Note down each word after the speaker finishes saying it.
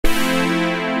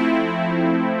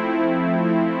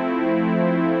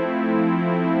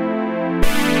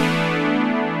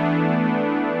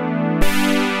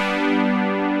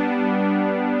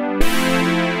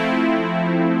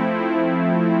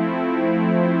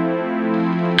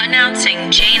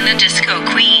announcing Jane the Disco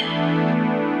Queen.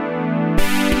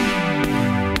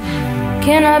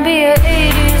 Can I be an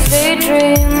 80s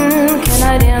daydream? Can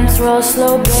I dance real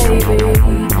slow, baby?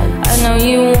 I know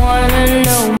you wanna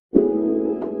know.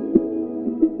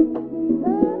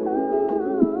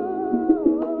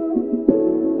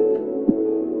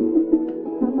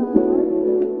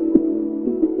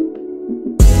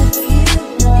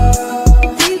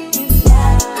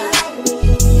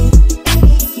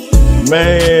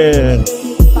 Man,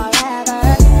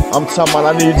 I'm talking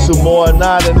about I need some more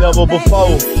now than ever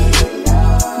before.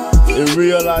 It's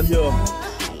real out here.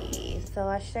 So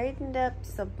I straightened up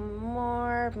some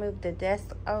more, moved the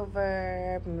desk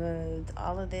over, moved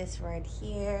all of this right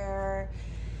here.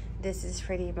 This is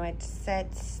pretty much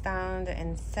set, stoned,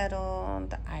 and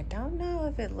settled. I don't know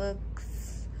if it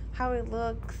looks, how it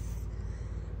looks.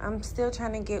 I'm still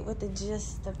trying to get with the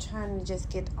gist of trying to just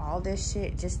get all this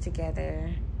shit just together.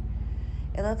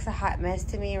 It looks a hot mess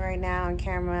to me right now on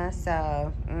camera,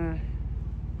 so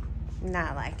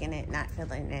not liking it, not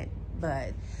feeling it,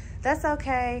 but that's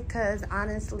okay, because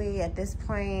honestly, at this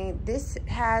point, this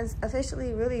has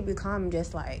officially really become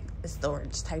just like a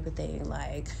storage type of thing.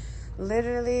 Like,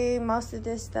 literally, most of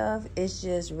this stuff is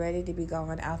just ready to be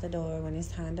going out the door when it's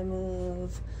time to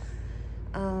move.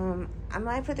 I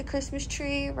might put the Christmas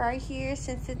tree right here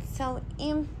since it's so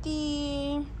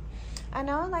empty. I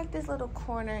know I like this little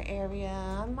corner area.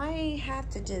 I might have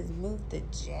to just move the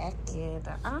jacket.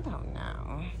 I don't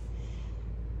know.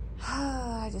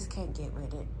 I just can't get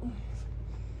with it.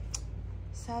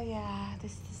 So yeah,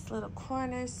 this little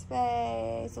corner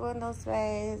space, window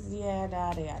space,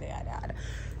 yada.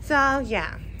 So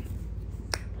yeah,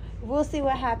 we'll see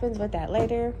what happens with that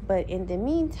later. But in the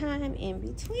meantime, in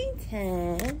between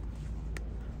time,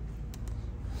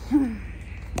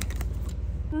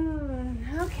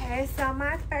 okay, so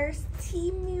my first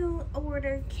Temu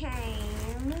order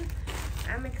came.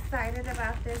 I'm excited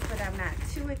about this, but I'm not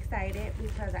too excited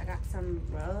because I got some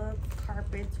rug,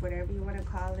 carpets, whatever you want to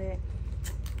call it.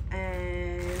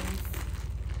 And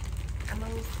I'm a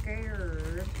little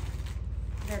scared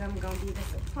that I'm going to be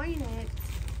disappointed,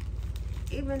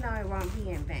 even though it won't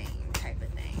be in vain type of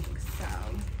thing. So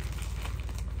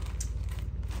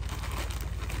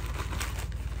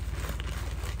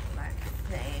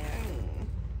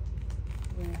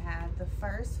we have the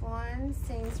first one,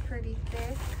 seems pretty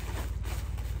thick.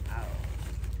 Oh,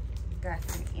 got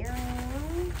some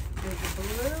earrings. The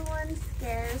blue one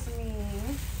scares me,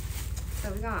 so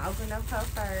we're gonna open up her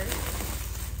first.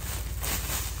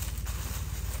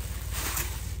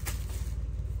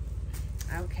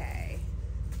 Okay,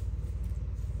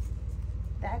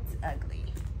 that's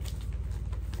ugly.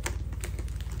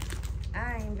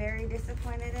 I am very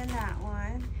disappointed in that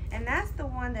one. And that's the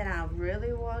one that I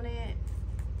really wanted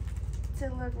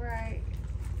to look right.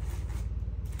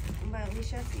 But we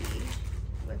shall see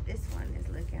what this one is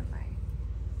looking like.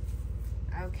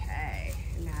 Okay,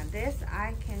 now this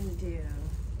I can do.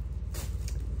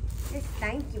 Just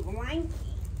thank you, Wanky.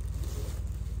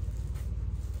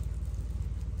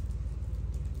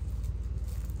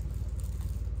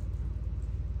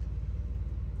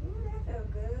 Ooh, that feel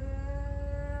good.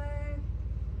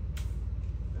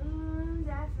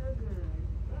 That feel good.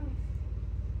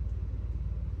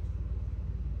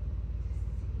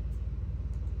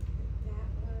 That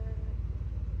one.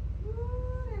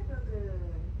 Ooh, that feel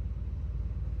good.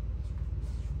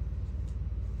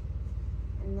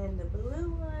 And then the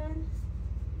blue one.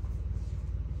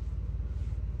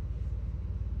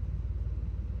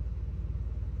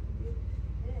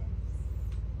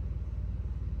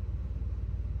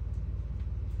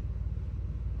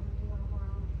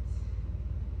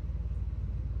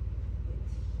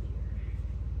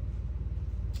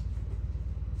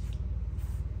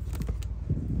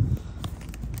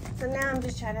 So now I'm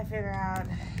just trying to figure out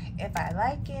if I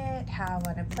like it, how I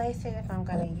want to place it, if I'm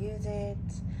going to use it.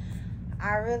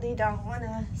 I really don't want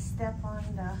to step on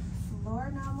the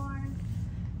floor no more.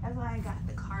 That's why I got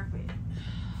the carpet.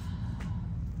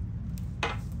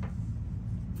 That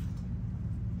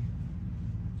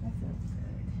feels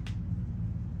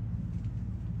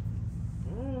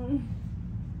good.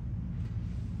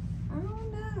 I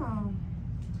don't know.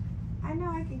 I know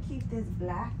I can keep this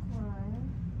black one.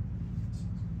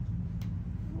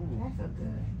 That feels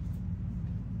good.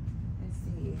 Let's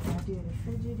see, if I do the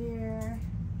Frigidaire,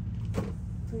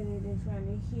 put it in front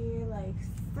of here like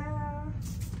so.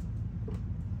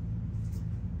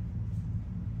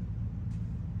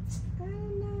 I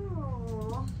don't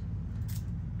know.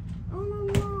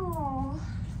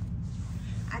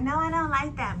 I know I don't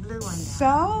like that blue one though.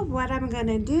 So what I'm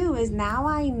gonna do is, now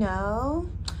I know,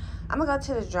 I'm gonna go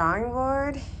to the drawing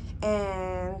board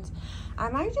And I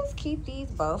might just keep these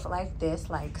both like this,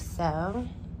 like so.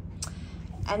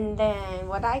 And then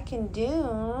what I can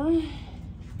do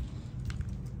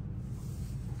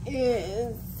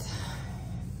is,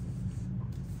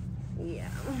 yeah,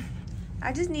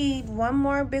 I just need one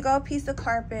more big old piece of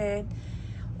carpet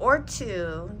or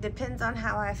two, depends on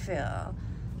how I feel.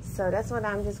 So that's what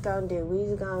I'm just gonna do.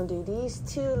 We're gonna do these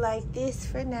two like this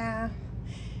for now,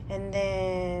 and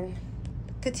then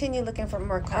continue looking for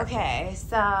more carpet. Okay,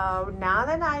 so now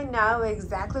that I know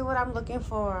exactly what I'm looking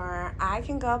for, I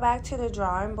can go back to the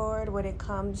drawing board when it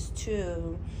comes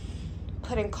to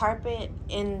putting carpet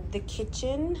in the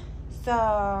kitchen.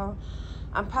 So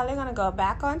I'm probably gonna go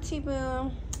back on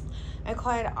Temu, and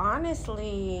quite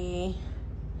honestly,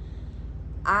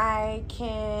 I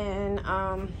can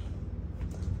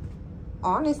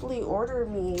honestly order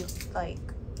me like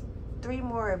 3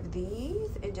 more of these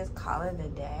and just call it a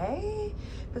day,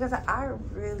 because I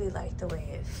really like the way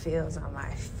it feels on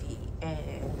my feet,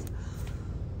 and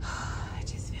it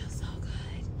just feels so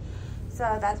good.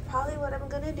 So that's probably what I'm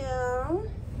gonna do.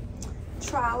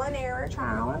 Trial and error,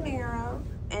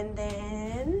 and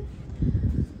then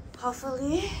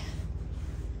hopefully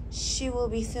she will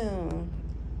be soon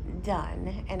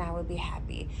done and I will be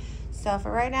happy. So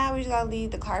for right now, we're just gonna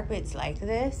leave the carpets like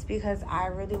this because I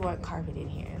really want carpet in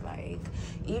here. Like,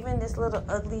 even this little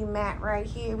ugly mat right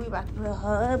here, we about to put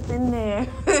her up in there.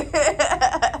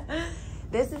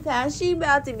 This is how she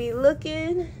about to be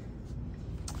looking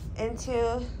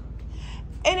into,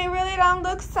 and it really don't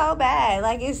look so bad.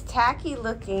 Like, it's tacky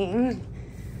looking,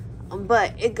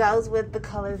 but it goes with the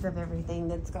colors of everything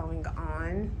that's going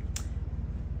on.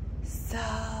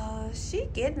 So she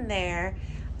getting there.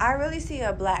 I really see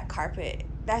a black carpet.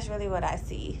 That's really what I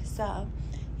see. So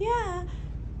yeah,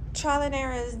 trial and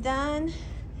error is done.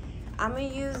 I'm gonna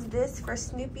use this for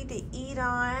Snoopy to eat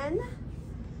on,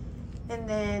 and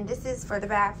then this is for the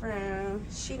bathroom.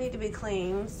 She need to be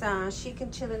clean so she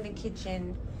can chill in the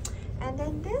kitchen. And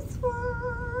then this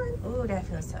one, ooh, that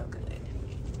feels so good.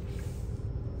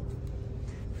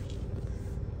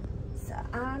 So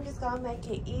I'm just gonna make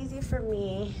it easy for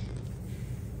me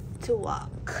to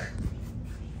walk.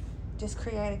 Just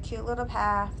create a cute little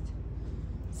path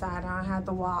so I don't have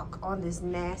to walk on this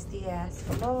nasty ass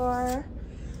floor.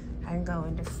 I can go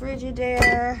in the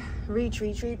Frigidaire, reach.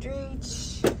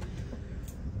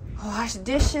 Wash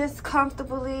dishes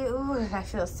comfortably. Ooh, that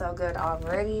feels so good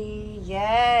already.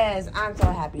 Yes, I'm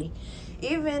so happy.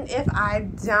 Even if I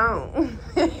don't,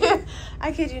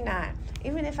 I kid you not,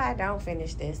 even if I don't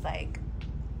finish this, like,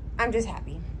 I'm just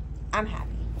happy. I'm happy.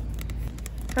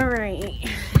 All right.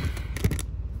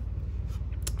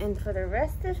 And for the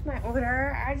rest of my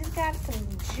order, I just got some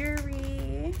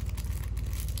jewelry.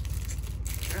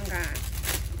 I got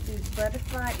these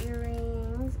Buttafly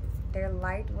earrings. They're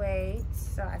lightweight,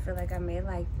 so I feel like I may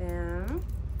like them.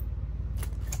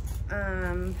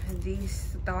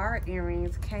 These star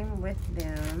earrings came with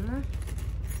them.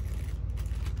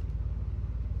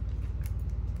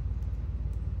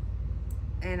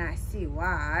 And I see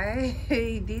why.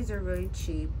 These are really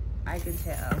cheap, I can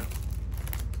tell.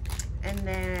 And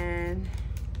then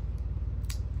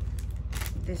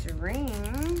this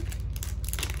ring,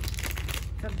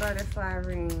 the butterfly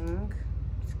ring.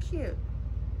 It's cute.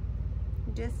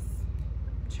 Just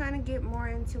trying to get more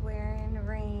into wearing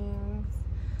rings.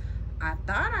 I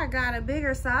thought I got a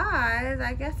bigger size.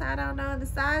 I guess I don't know the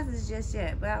sizes just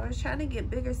yet, but I was trying to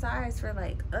get bigger size for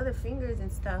like other fingers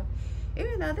and stuff.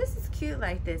 Even though this is cute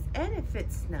like this, and it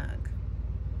fits snug.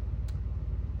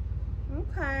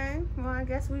 Okay, well, I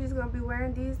guess we're just gonna be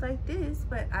wearing these like this,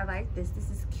 but I like this. This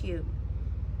is cute.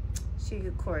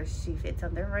 Of course, she fits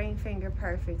on the ring finger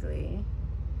perfectly.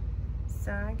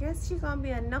 So I guess she's gonna be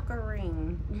a knuckle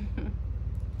ring.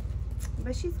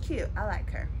 But she's cute. I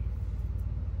like her.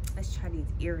 Let's try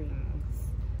these earrings.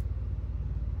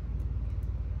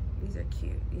 These are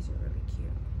cute. These are really cute.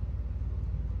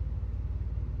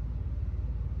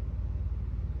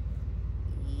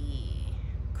 Yeah,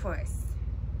 of course.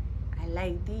 I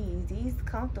like these. These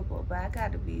comfortable, but I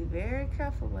gotta be very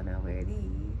careful when I wear these.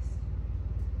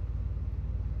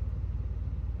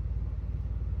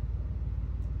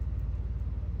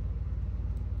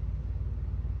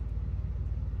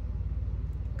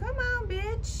 Come on,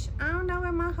 bitch. I don't know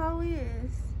where my hole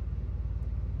is.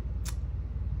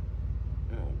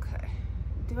 Okay.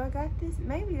 Do I got this?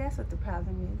 Maybe that's what the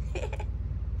problem is.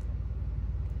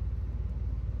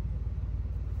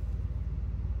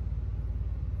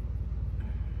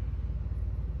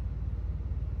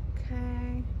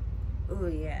 Okay. Oh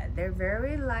yeah, they're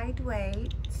very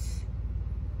lightweight.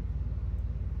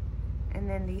 And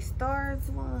then these stars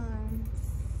ones.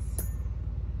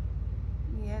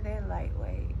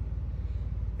 lightweight.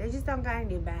 They just don't got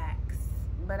any backs,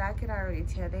 but I could already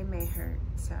tell they may hurt.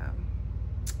 So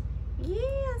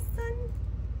yeah, son,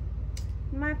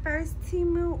 my first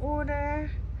Temu order,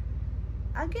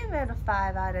 I'll give it a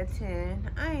 5 out of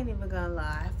 10. I ain't even gonna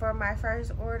lie. For my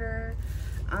first order,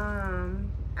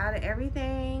 out of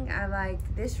everything, I like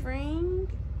this ring.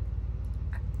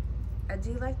 I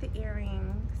do like the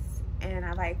earrings, and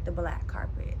I like the black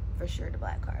carpet, for sure, the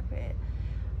black carpet.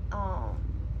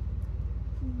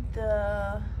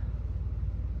 The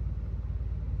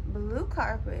blue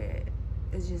carpet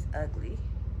is just ugly.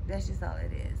 That's just all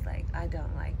it is. Like, I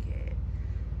don't like it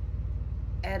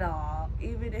at all,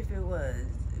 even if it was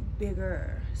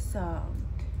bigger. So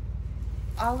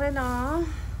all in all,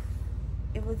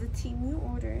 it was a Temu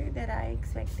order that I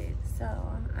expected, so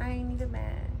I ain't even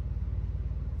mad.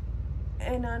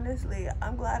 And honestly,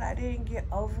 I'm glad I didn't get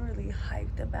overly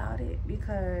hyped about it,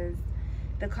 because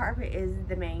the carpet is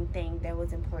the main thing that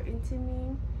was important to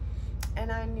me.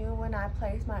 And I knew when I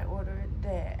placed my order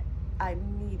that I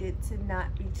needed to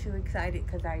not be too excited,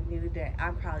 because I knew that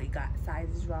I probably got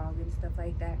sizes wrong and stuff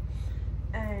like that.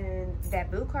 And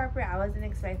that blue carpet, I wasn't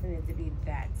expecting it to be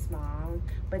that small,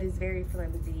 but it's very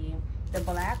flimsy. The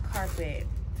black carpet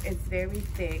is very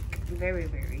thick, very,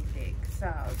 very thick.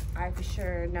 So I for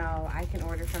sure know I can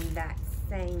order from that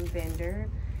same vendor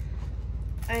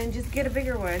and just get a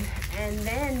bigger one. And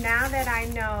then now that I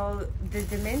know the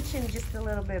dimension just a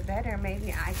little bit better,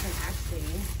 maybe I can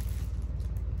actually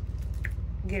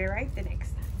get it right the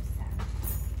next time.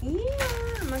 So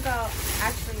yeah, I'm gonna go,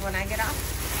 actually when I get off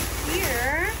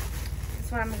here,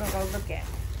 that's what I'm gonna go look at.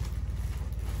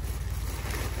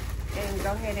 And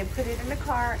go ahead and put it in the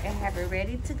car and have it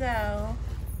ready to go.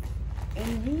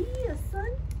 And yeah,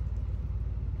 son.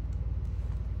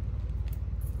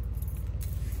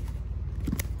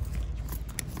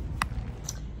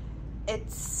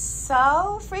 It's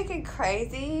so freaking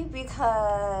crazy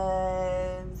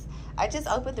because I just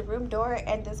opened the room door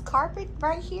and this carpet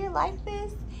right here like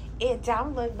this, it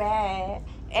don't look bad.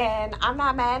 And I'm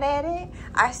not mad at it.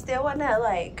 I still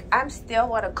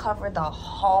wanna cover the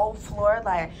whole floor.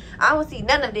 Like, I don't see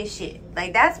none of this shit.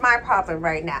 Like, that's my problem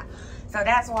right now. So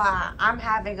that's why I'm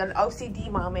having an OCD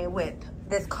moment with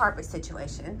this carpet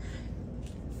situation.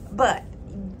 But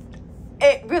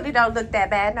it really don't look that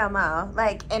bad no more.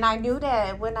 Like, and I knew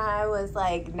that when I was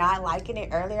like not liking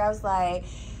it earlier. I was like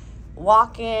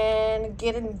walking,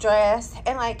 getting dressed,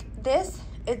 and like this,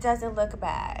 it doesn't look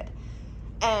bad.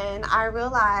 And I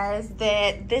realized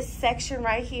that this section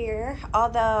right here,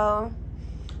 although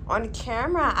on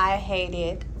camera I hate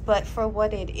it, but for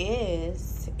what it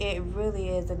really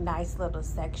is a nice little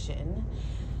section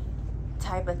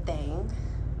type of thing.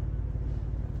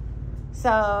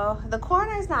 So the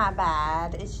corner's not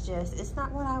bad. It's just, it's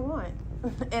not what I want.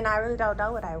 And I really don't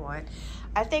know what I want.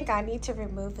 I think I need to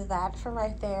remove that from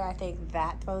right there. I think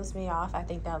that throws me off. I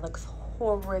think that looks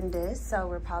horrendous. So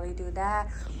we'll probably do that.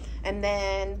 And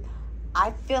then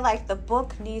I feel like the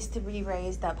book needs to be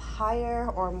raised up higher,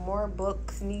 or more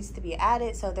books needs to be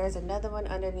added. So there's another one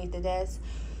underneath the desk.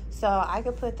 So I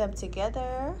could put them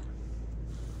together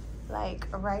like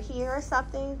right here or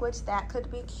something, which that could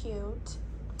be cute.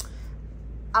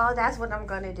 Oh, that's what I'm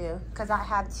gonna do, because I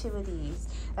have 2 of these.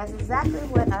 That's exactly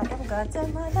what I am going to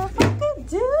motherfucking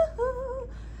do.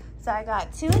 So I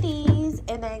got 2 of these,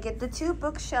 and then get the 2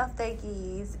 bookshelf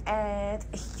thingies, and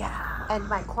yeah. And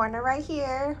my corner right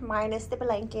here, minus the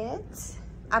blanket.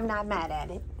 I'm not mad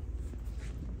at it.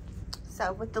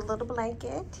 So with the little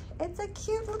blanket, it's a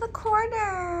cute little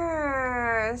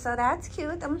corner. So that's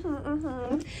cute.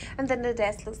 And then the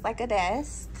desk looks like a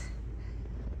desk.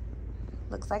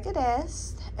 Looks like a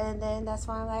desk. And then that's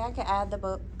why I'm like, I can add the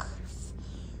books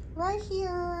right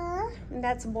here. And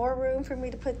that's more room for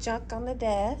me to put junk on the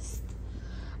desk.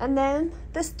 And then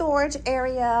the storage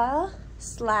area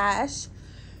 /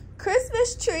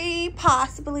 Christmas tree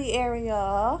possibly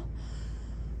area.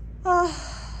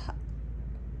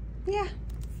 Yeah.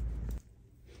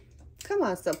 Come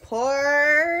on,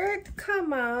 support.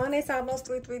 Come on. It's almost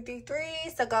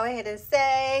 3333. So go ahead and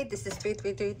say, this is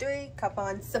 3333. Come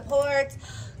on, support.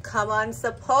 Come on,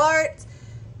 support.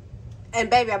 And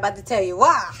baby, I'm about to tell you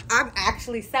why. I'm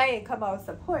actually saying come on,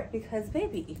 support, because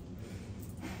baby,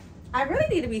 I really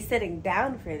need to be sitting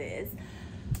down for this.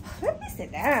 Let me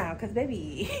sit down, because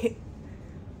baby,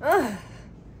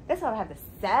 that's all I have to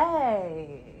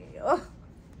say.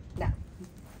 No.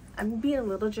 I'm being a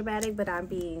little dramatic, but I'm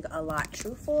being a lot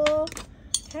truthful.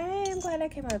 Hey, I'm glad I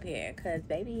came up here, because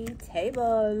baby,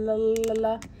 table, la, la,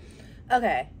 la.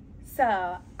 Okay,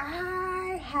 so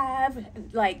I have,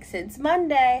 like, since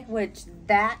Monday, which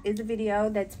that is a video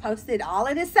that's posted all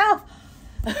in itself.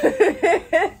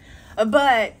 But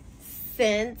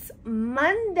since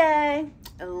Monday,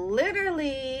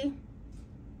 literally,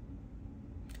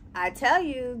 I tell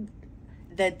you,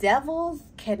 the devils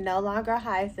can no longer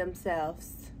hide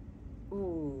themselves.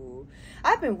 Ooh,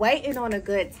 I've been waiting on a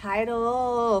good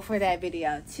title for that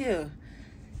video too.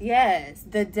 Yes,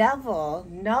 the devil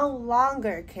no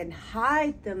longer can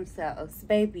hide themselves,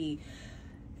 baby.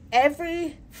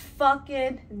 Every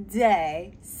fucking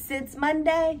day since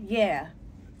Monday, yeah,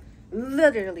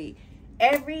 literally,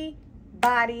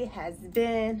 everybody has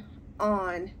been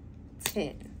on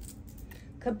 10.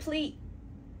 Complete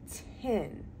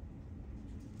 10.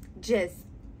 Just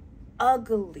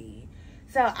ugly.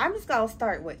 So I'm just gonna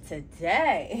start with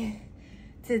today.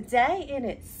 Today in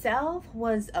itself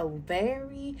was a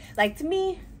very, like, to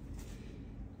me,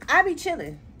 I be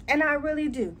chilling, and I really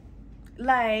do.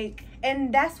 Like,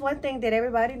 and that's one thing that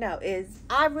everybody know is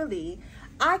I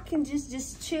can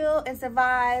just chill and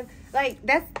survive. Like,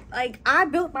 that's, like, I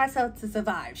built myself to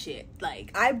survive shit.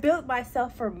 Like, I built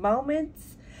myself for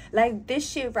moments like this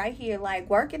shit right here. Like,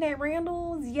 working at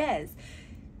Randall's, yes.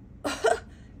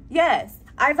 Yes,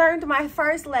 I learned my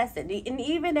first lesson. And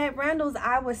even at Randall's,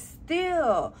 I was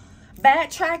still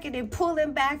backtracking and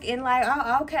pulling back and like,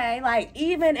 oh, okay, like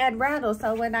even at Randall's.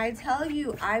 So when I tell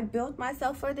you I built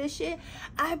myself for this shit,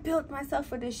 I built myself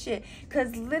for this shit.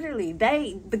 Because literally,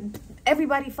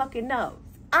 everybody fucking knows.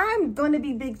 I'm going to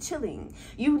be big chilling.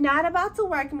 You not about to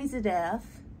work me to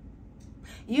death.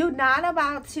 You not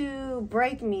about to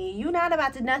break me. You not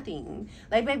about to nothing.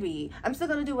 Like, baby, I'm still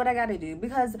going to do what I got to do.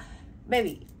 Because,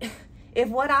 baby, if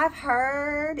what I've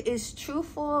heard is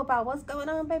truthful about what's going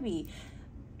on, baby,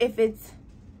 if it's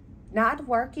not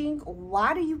working,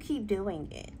 why do you keep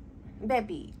doing it?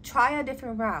 Baby, try a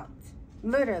different route.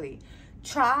 Literally,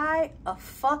 try a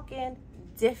fucking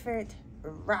different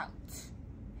route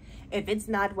if it's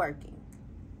not working.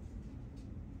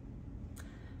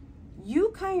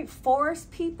 You can't force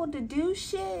people to do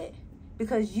shit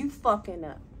because you fucking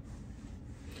up.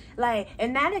 Like,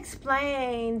 and that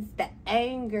explains the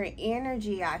anger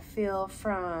energy I feel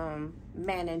from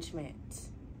management.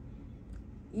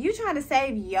 You trying to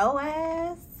save your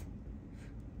ass?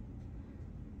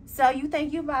 So you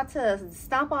think you about to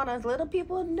stomp on us little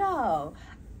people? No.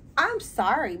 I'm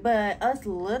sorry, but us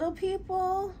little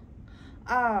people,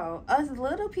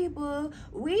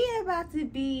 we about to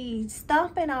be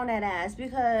stomping on that ass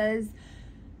because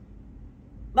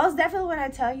most definitely when I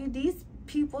tell you, these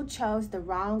people chose the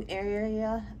wrong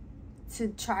area to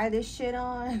try this shit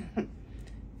on.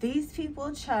 These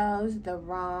people chose the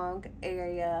wrong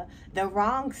area, the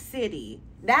wrong city.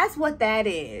 That's what that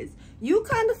is. You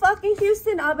come to fucking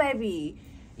Houston, oh baby,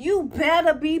 you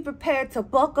better be prepared to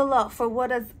buckle up for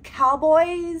what us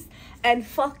cowboys and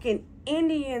fucking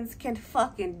Indians can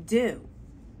fucking do.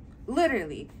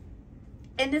 Literally.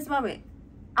 In this moment,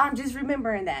 I'm just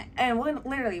remembering that. And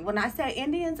when I say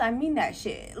Indians, I mean that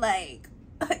shit. Like,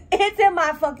 it's in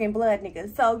my fucking blood,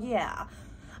 nigga. So, yeah.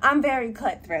 I'm very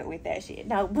cutthroat with that shit.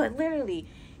 No, but literally,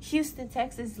 Houston,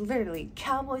 Texas, literally,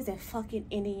 cowboys and fucking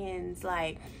Indians,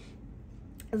 like,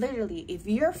 literally, if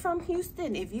you're from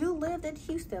Houston, if you lived in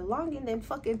Houston longer than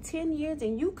fucking 10 years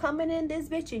and you coming in this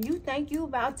bitch and you think you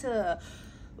about to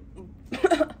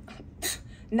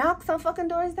knock some fucking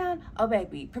doors down, oh,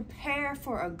 baby, prepare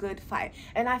for a good fight.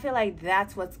 And I feel like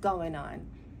that's what's going on.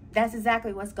 That's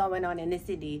exactly what's going on in this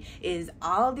city, is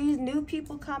all these new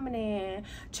people coming in,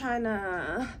 trying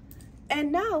to, and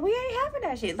no, we ain't having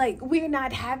that shit. Like, we're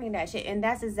not having that shit. And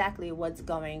that's exactly what's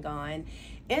going on,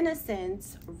 in a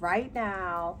sense, right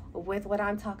now, with what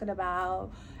I'm talking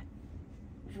about,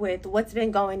 with what's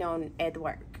been going on at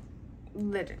work.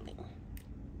 Literally.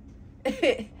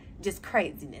 Just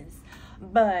craziness.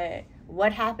 But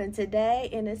what happened today,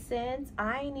 in a sense,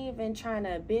 I ain't even trying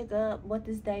to big up what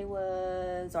this day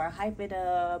was or hype it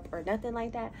up or nothing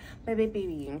like that. But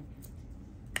baby,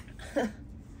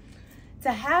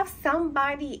 to have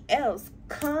somebody else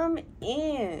come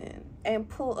in and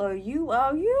pull a you,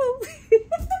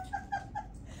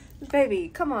 baby,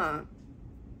 come on.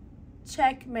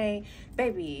 Checkmate.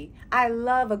 Baby, I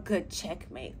love a good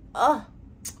checkmate. Oh,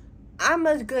 I'm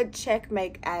a good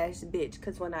checkmate ass bitch.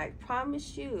 Because when I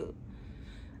promise you,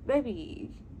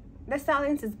 baby, that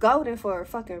silence is golden for a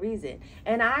fucking reason.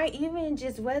 And I even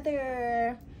just,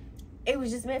 whether it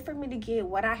was just meant for me to get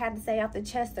what I had to say out the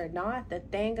chest or not, the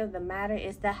thing of the matter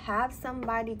is to have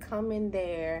somebody come in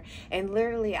there and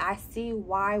literally I see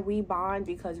why we bond,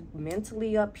 because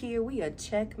mentally up here we a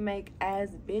checkmate ass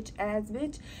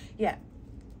bitch. Yeah.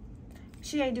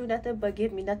 She ain't do nothing but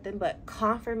give me nothing but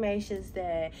confirmations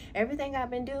that everything I've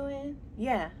been doing,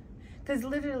 yeah. Because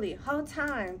literally, whole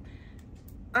time,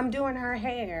 I'm doing her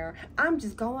hair. I'm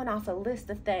just going off a list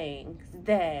of things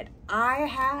that I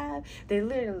have. That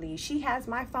literally, she has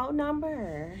my phone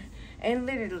number. And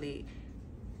literally,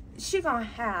 she gonna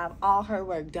have all her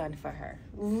work done for her.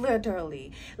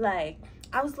 Literally. Like,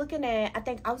 I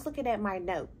think I was looking at my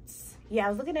notes. Yeah, I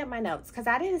was looking at my notes because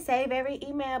I didn't save every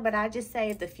email, but I just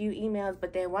saved a few emails.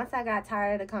 But then once I got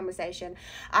tired of the conversation,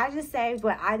 I just saved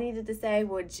what I needed to say,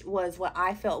 which was what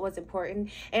I felt was important.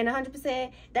 And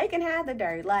 100%, they can have the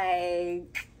dirt.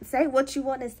 Like, say what you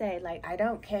want to say. Like, I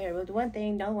don't care. But the one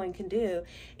thing no one can do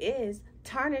is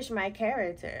tarnish my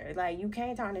character. Like, you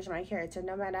can't tarnish my character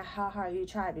no matter how hard you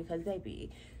try, because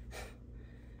baby,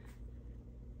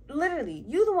 literally,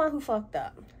 you the one who fucked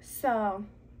up. So,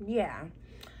 yeah.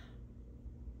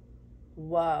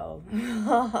 Whoa.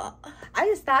 I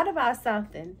just thought about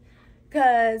something,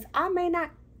 because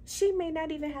she may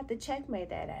not even have to checkmate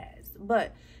that ass,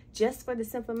 but just for the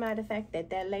simple matter of fact that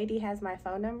that lady has my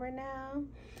phone number now,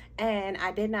 and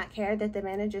I did not care that the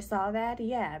manager saw that.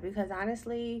 Yeah, because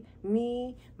honestly,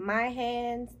 my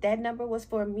hands, that number was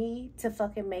for me to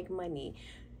fucking make money,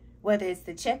 whether it's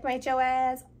to checkmate your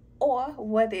ass or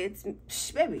whether it's,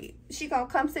 baby, she gonna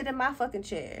come sit in my fucking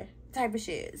chair type of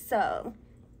shit. So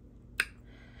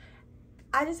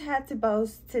I just had to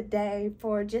boast today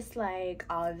for just like,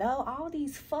 although all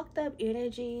these fucked up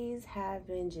energies have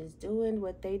been just doing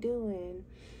what they doing,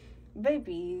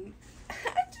 baby, I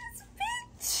just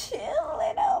been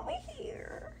chilling over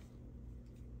here.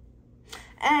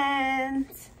 And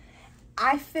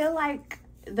I feel like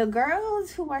the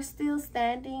girls who are still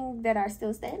standing,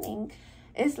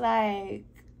 it's like,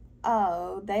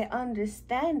 oh, they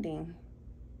understanding.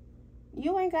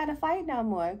 You ain't gotta fight no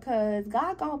more, because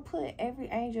God gonna put every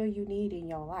angel you need in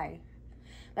your life.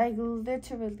 Like,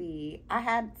 literally,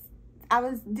 I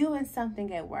was doing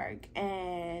something at work,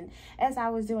 and as I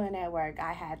was doing at work,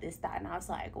 I had this thought, and I was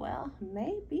like, well,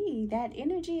 maybe that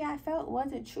energy I felt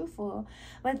wasn't truthful.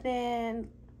 But then,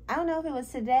 I don't know if it was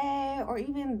today or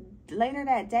even later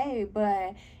that day,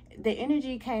 but the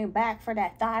energy came back for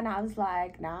that thought, and I was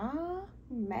like, nah,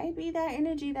 maybe that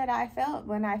energy that I felt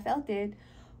when I felt it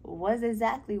was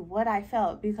exactly what I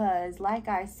felt. Because like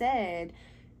I said,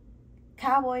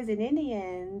 cowboys and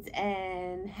Indians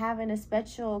and having a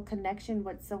special connection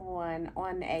with someone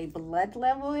on a blood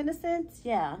level, in a sense,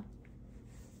 yeah,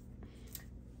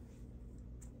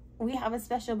 we have a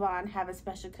special bond, have a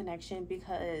special connection,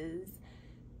 because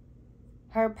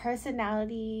her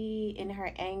personality and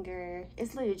her anger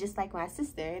is literally just like my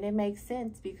sister. And it makes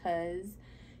sense because,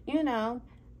 you know,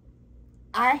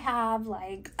 I have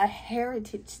like a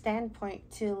heritage standpoint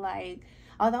to, like,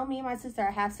 although me and my sister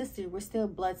are half sisters, we're still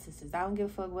blood sisters. I don't give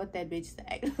a fuck what that bitch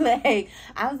say. Like,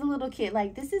 I was a little kid.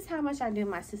 Like, this is how much I knew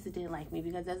my sister didn't like me,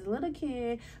 because as a little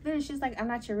kid, literally, she's like, I'm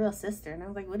not your real sister. And I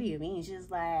was like, what do you mean?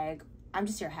 She's like, I'm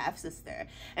just your half sister.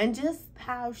 And just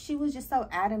how she was just so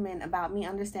adamant about me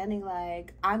understanding,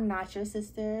 like, I'm not your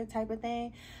sister type of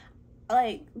thing.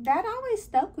 Like, that always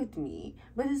stuck with me.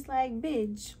 But it's like,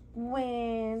 bitch,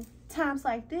 when times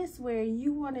like this where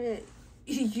you want to,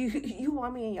 you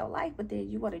want me in your life, but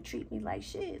then you want to treat me like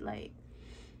shit, like,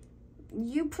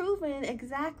 you proven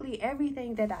exactly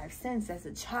everything that I've sensed as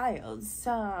a child.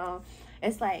 So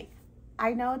it's like,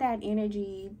 I know that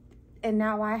energy, and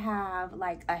now I have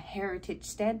like a heritage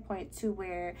standpoint to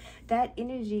where that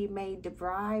energy may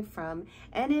derive from,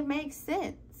 and it makes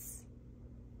sense,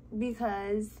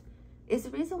 because it's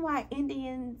the reason why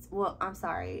Indians, well, I'm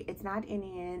sorry, it's not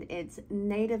Indian, it's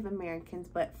Native Americans,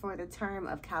 but for the term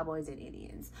of cowboys and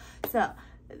Indians. So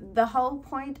the whole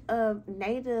point of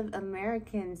Native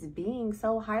Americans being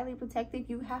so highly protected,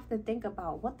 you have to think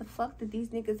about, what the fuck did these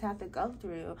niggas have to go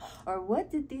through? Or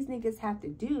what did these niggas have to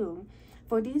do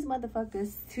for these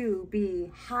motherfuckers to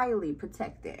be highly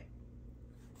protected?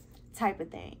 Type of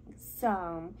thing.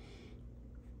 So,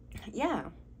 yeah.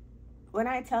 When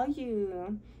I tell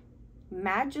you,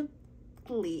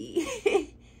 magically,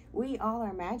 we all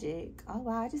are magic. Oh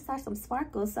wow, I just saw some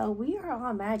sparkles. So we are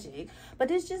all magic,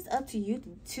 but it's just up to you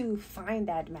to find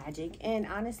that magic. And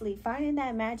honestly, finding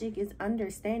that magic is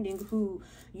understanding who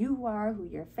you are, who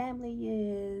your family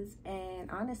is, and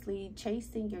honestly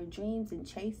chasing your dreams and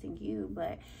chasing you.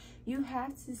 But you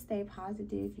have to stay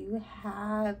positive. You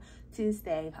have to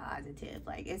stay positive.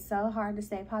 Like, it's so hard to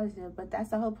stay positive, but that's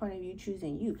the whole point of you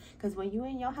choosing you. Because when you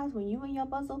in your house, when you in your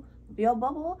bubble,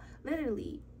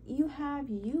 literally, you have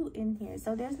you in here.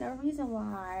 So there's no reason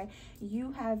why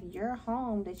you have your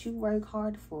home that you work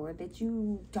hard for that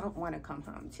you don't want to come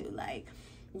home to. Like,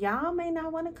 y'all may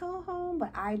not want to come home, but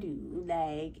I do.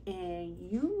 Like, and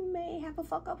you may have a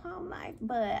fuck up home life,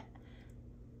 but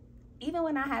even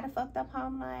when I had a fucked up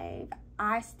home life,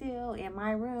 I still, in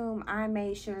my room, I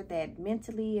made sure that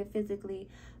mentally and physically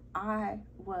I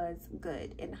was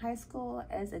good. In high school,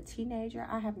 as a teenager,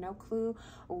 I have no clue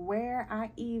where I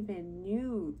even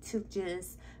knew to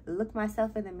just look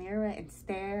myself in the mirror and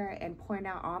stare and point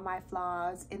out all my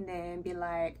flaws and then be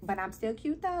like, but I'm still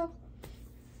cute though.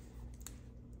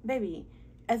 Baby,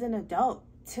 as an adult,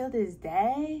 till this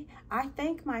day, I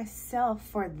thank myself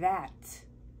for that.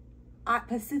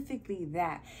 Specifically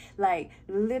that, like,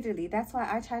 literally, that's why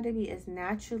I try to be as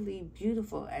naturally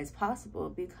beautiful as possible,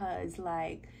 because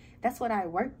like that's what I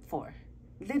worked for.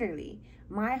 Literally,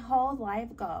 my whole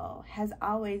life goal has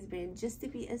always been just to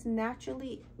be as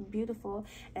naturally beautiful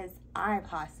as I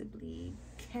possibly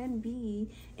can be,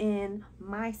 in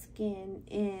my skin,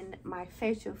 in my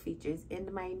facial features,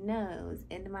 in my nose,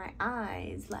 in my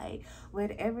eyes, like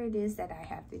whatever it is that I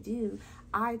have to do.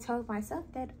 I told myself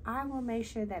that I will make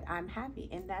sure that I'm happy,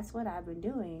 and that's what I've been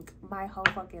doing my whole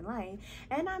fucking life.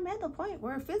 And I'm at the point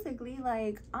where physically,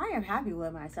 like, I am happy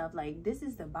with myself. Like, this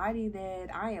is the body that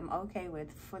I am okay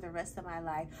with for the rest of my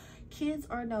life, kids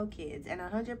or no kids. And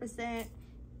 100%,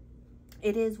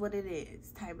 it is what it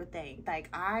is type of thing. Like,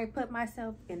 I put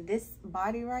myself in this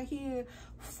body right here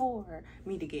for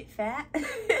me to get fat,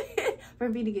 for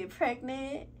me to get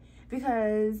pregnant,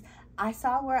 because I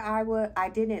saw where I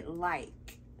didn't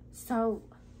like. So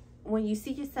when you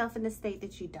see yourself in a state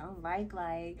that you don't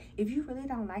like, if you really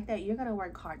don't like that, you're gonna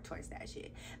work hard towards that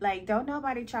shit. Like, don't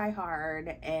nobody try hard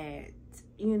at,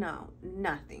 you know,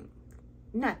 nothing.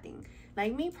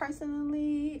 Like, me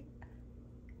personally,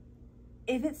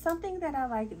 if it's something that I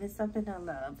like, if it's something I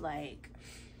love, like,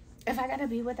 if I gotta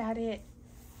be without it,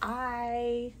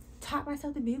 I taught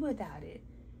myself to be without it.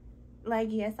 Like,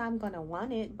 yes, I'm gonna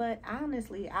want it, but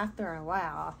honestly, after a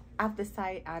while, out of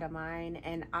sight, out of mind.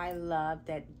 And I love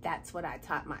that that's what I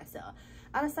taught myself.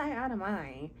 Out of sight, out of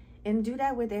mind. And do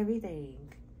that with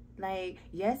everything. Like,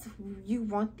 yes, you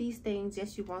want these things.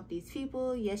 Yes, you want these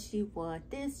people. Yes, you want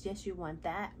this. Yes, you want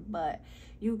that. But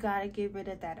you gotta get rid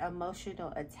of that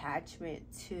emotional attachment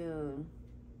to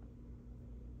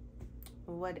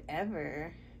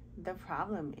whatever the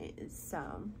problem is.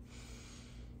 So,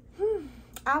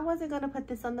 I wasn't gonna put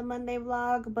this on the Monday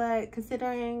vlog, but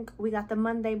considering we got the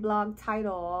Monday vlog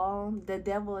title, the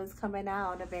devil is coming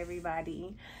out of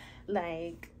everybody,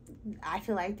 like, I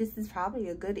feel like this is probably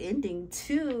a good ending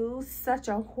to such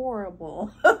a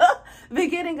horrible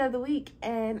beginning of the week.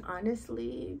 And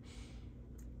honestly,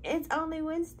 it's only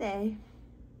Wednesday.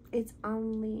 It's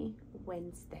only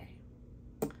Wednesday.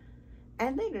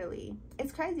 And literally,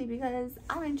 it's crazy because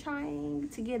I've been trying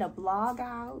to get a blog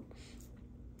out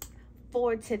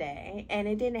for today, and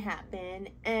it didn't happen,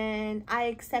 and I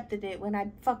accepted it when I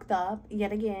fucked up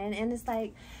yet again. And it's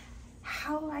like,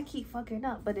 how do I keep fucking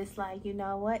up? But it's like, you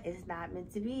know what, it's not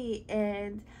meant to be.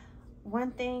 And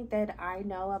one thing that I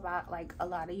know about, like, a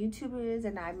lot of YouTubers,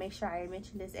 and I make sure I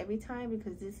mention this every time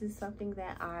because this is something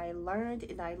that I learned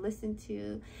and I listened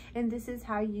to, and this is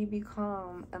how you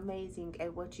become amazing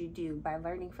at what you do, by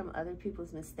learning from other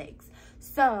people's mistakes.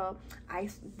 So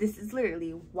this is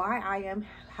literally why I am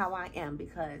how I am,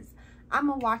 because I'm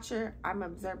a watcher, I'm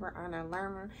an observer, I'm a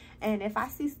learner. And if I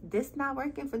see this not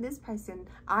working for this person,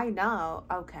 I know,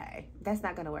 okay, that's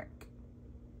not gonna work.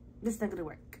 This is not gonna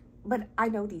work. But I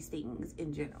know these things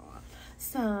in general.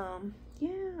 So, yeah.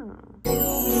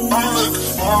 I'm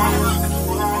looking for,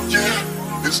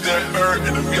 yeah. It's that bird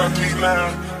in the VIP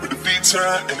line with the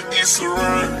V-time and the East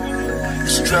Laurent.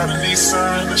 Used to drive the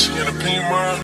Nissan, and she in a Pima.